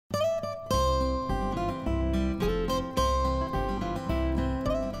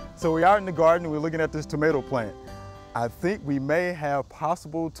So we are in the garden and we're looking at this tomato plant. I think we may have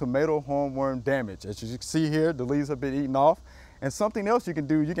possible tomato hornworm damage. As you can see here, the leaves have been eaten off. And something else you can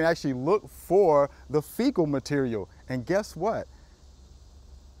do, you can actually look for the fecal material. And guess what?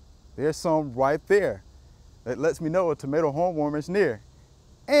 There's some right there. That lets me know a tomato hornworm is near.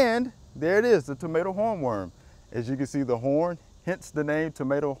 And there it is, the tomato hornworm. As you can see, the horn, hence the name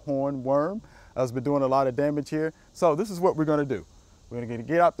tomato hornworm. It's been doing a lot of damage here. So this is what we're gonna do. We're gonna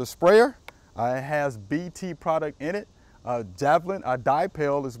get out the sprayer. It has BT product in it. Javelin, a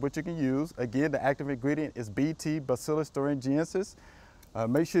dipel is what you can use. Again, the active ingredient is BT, Bacillus thuringiensis.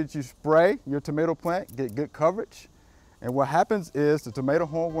 Make sure that you spray your tomato plant, get good coverage. And what happens is the tomato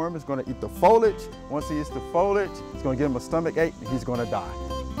hornworm is gonna eat the foliage. Once he eats the foliage, it's gonna give him a stomach ache and he's gonna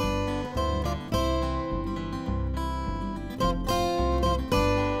die.